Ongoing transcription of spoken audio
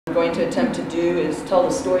I'm going to attempt to do is tell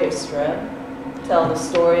the story of Streb, tell the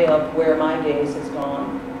story of where my gaze has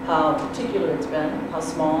gone, how particular it's been, how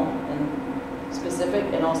small and specific,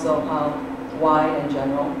 and also how wide and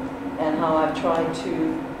general, and how I've tried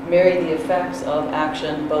to marry the effects of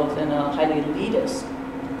action both in a highly elitist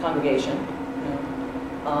congregation,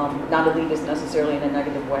 not elitist necessarily in a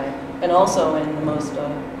negative way, and also in the most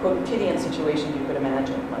quotidian situations you could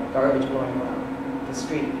imagine, like garbage blowing around the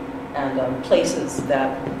street, and places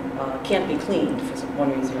that can't be cleaned for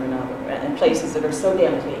one reason or another, and places that are so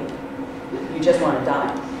damn clean, you just want to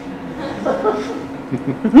die.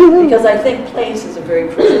 Because I think place is a very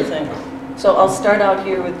crucial thing. So I'll start out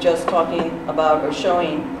here with just talking about or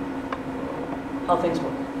showing how things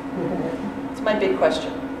work. It's my big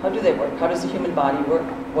question. How do they work? How does the human body work?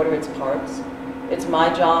 What are its parts? It's my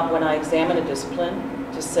job when I examine a discipline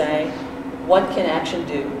to say, what can action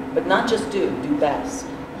do? But not just do best.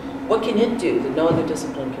 What can it do that no other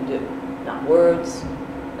discipline can do? Not words,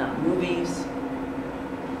 not movies,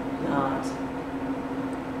 not,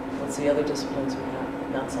 what's the other disciplines we have?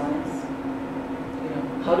 Not science.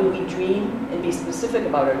 How do we dream and be specific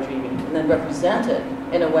about our dreaming and then represent it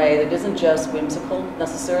in a way that isn't just whimsical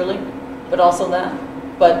necessarily, but also that,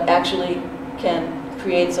 but actually can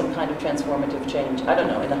create some kind of transformative change, I don't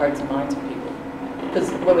know, in the hearts and minds of people.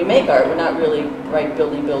 Because when we make art, we're not really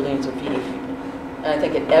building buildings or feeding people. And I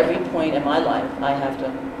think at every point in my life, I have to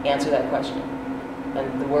answer that question.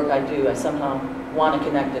 And the work I do, I somehow want to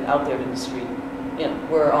connect it out there to the street.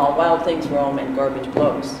 We're all wild things roam and garbage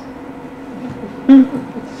blows.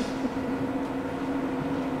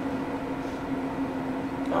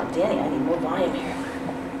 Oh, Danny, I need more volume here.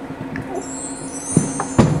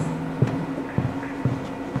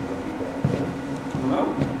 No?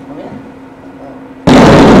 Come in.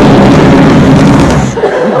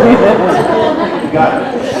 You got it.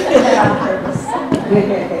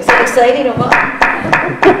 Is it exciting or what?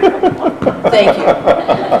 Thank you.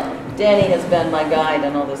 Danny has been my guide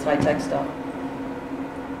on all this high-tech stuff.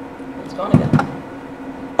 It's gone again.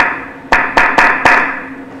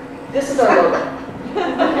 This is our logo.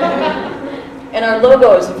 And our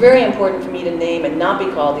logo is very important for me to name and not be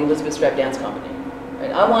called the Elizabeth Streb Dance Company.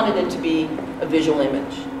 Right? I wanted it to be a visual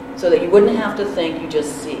image so that you wouldn't have to think, you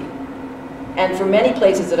just see. And for many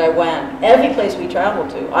places that I went, every place we traveled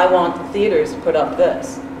to, I want the theaters to put up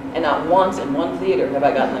this. And not once in one theater have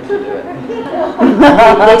I gotten them to do it.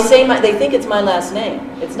 They think it's my last name.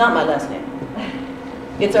 It's not my last name.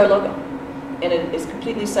 It's our logo. And it is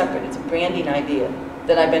completely separate. It's a branding idea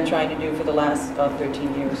that I've been trying to do for the last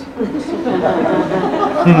 13 years.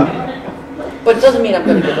 But it doesn't mean I'm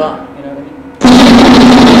going to give up, you know what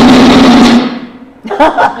I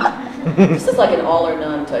mean? This is like an all or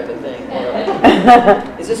none type of thing.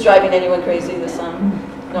 Is this driving anyone crazy, the sun?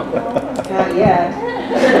 No, not yet.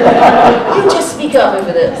 You just speak up if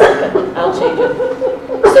it is. Okay, I'll change it.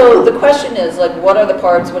 So the question is, what are the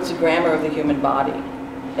parts, what's the grammar of the human body?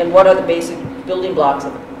 And what are the basic building blocks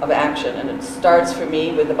of action? And it starts for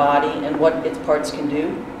me with the body and what its parts can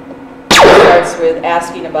do. It starts with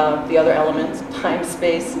asking about the other elements, time,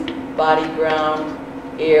 space, body, ground,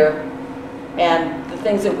 air, and the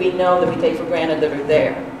things that we know that we take for granted that are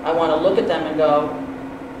there. I want to look at them and go,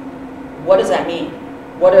 what does that mean?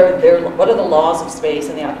 What are the laws of space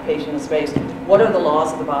and the occupation of space? What are the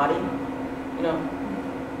laws of the body?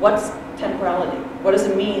 What's temporality? What does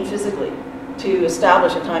it mean physically to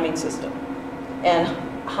establish a timing system? And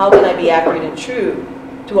how can I be accurate and true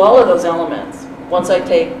to all of those elements once I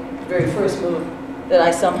take the very first move that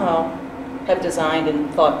I somehow have designed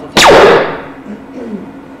and thought to take?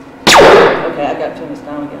 Okay, I got to turn this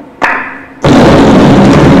down again.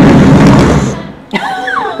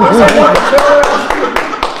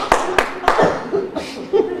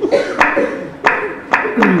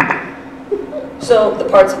 So the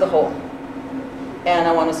parts of the whole. And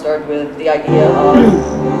I want to start with the idea of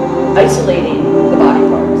isolating the body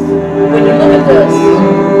parts. When you look at this,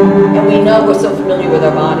 and we know we're so familiar with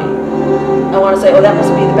our body, I want to say, oh, that must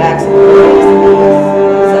be the backs and the legs and the knees.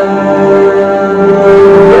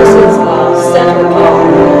 This is center of power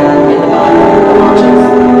in the body, the haunches,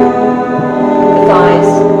 the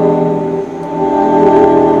thighs,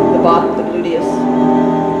 the bottom, the gluteus.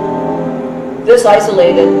 This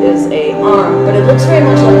isolated is an arm, but it looks very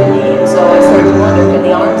much like a knee, and so I start to wonder, can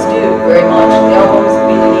the arms do very much? The elbows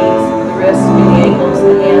be the knees, the wrists be the ankles,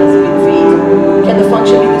 the hands be the feet. Can the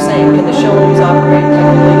function be the same? Can the shoulders operate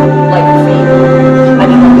technically like the feet? I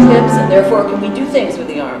mean, like the hips, and therefore can we do things with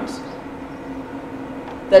the arms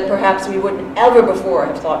that perhaps we wouldn't ever before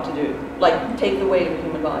have thought to do, like take the weight of a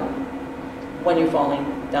human body when you're falling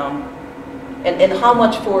down. And how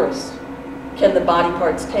much force can the body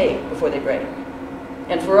parts take before they break?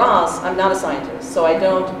 And for us, I'm not a scientist, so I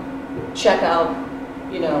don't check out,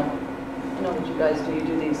 you know, I know what you guys do. You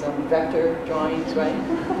do these vector drawings, right?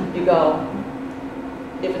 You go,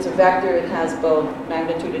 if it's a vector, it has both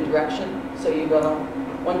magnitude and direction. So you go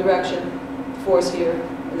one direction, force here,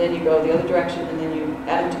 and then you go the other direction, and then you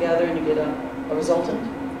add them together and you get a resultant.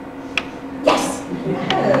 Yes!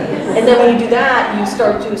 And then when you do that, you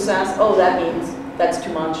start to assess, oh, that means that's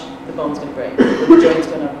too much, the bone's going to break, the joint's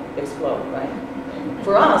going to explode, right?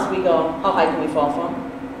 For us, we go, how high can we fall from?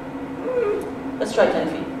 Let's try 10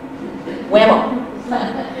 feet. Whammo!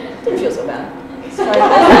 Didn't feel so bad. Let's try 10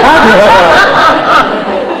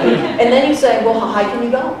 feet. And then you say, well, how high can you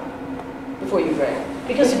go before you break?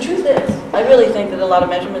 Because the truth is, I really think that a lot of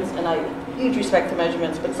measurements, and I have huge respect for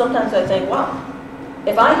measurements, but sometimes I think, wow,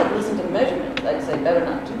 if I had listened to the measurement, I'd say, better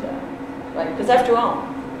not do that, right? Because after all,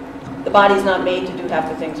 the body's not made to do half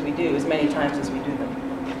the things we do as many times as we do them.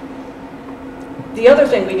 The other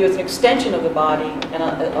thing we do is an extension of the body, and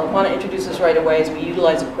I want to introduce this right away, is we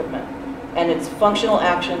utilize equipment, and its functional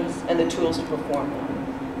actions and the tools to perform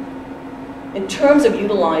them. In terms of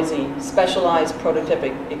utilizing specialized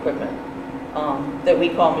prototypic equipment that we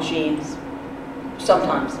call machines,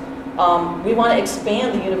 sometimes, we want to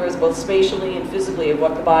expand the universe both spatially and physically of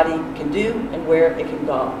what the body can do and where it can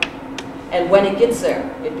go. And when it gets there,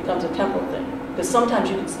 it becomes a temporal thing, because sometimes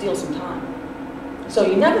you can steal some time. So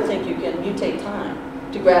you never think you can mutate time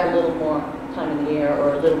to grab a little more time in the air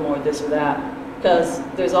or a little more this or that, because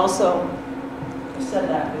there's also, who said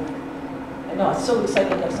that? I know, it's so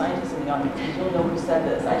exciting to have scientists in the audience. You don't know who said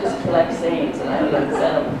this. I just collect sayings and I haven't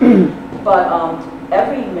said them. But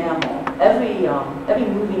every mammal, every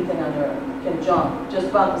moving thing on Earth can jump just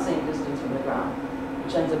about the same distance from the ground,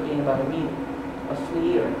 which ends up being about a meter. A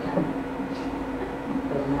flea or a cat.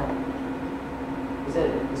 Doesn't matter.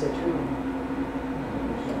 Is that true?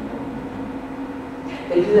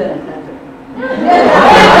 They do that in Panther.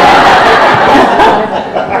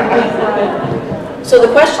 So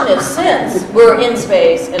the question is, since we're in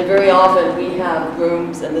space, and very often we have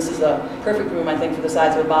rooms, and this is a perfect room, I think, for the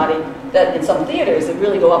size of a body, that in some theaters that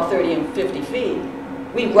really go up 30 and 50 feet,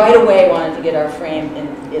 we right away wanted to get our frame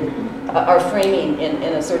our framing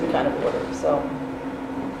in a certain kind of order. So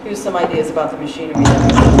here's some ideas about the machinery.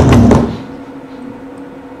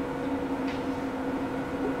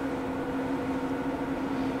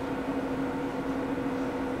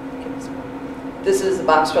 This is the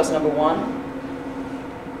box truss number 1.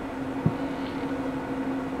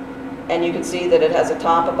 And you can see that it has a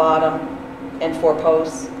top, a bottom, and 4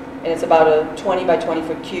 posts. And it's about a 20 by 20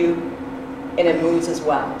 foot cube, and it moves as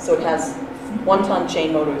well. So it has 1-ton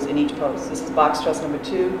chain motors in each post. This is box truss number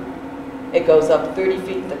 2. It goes up 30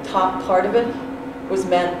 feet. The top part of it was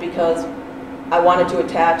meant because I wanted to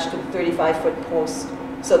attach to the 35-foot post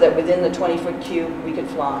so that within the 20-foot cube we could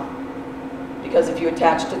fly. Because if you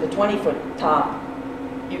attach to the 20-foot top,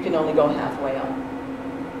 you can only go halfway up,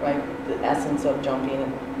 right? The essence of jumping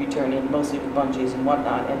and returning, mostly with bungees and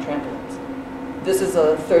whatnot, and trampolines. This is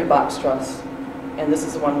a 3rd box truss, and this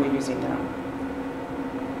is the one we're using now.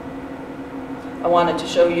 I wanted to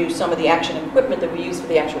show you some of the action equipment that we use for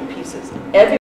the actual pieces.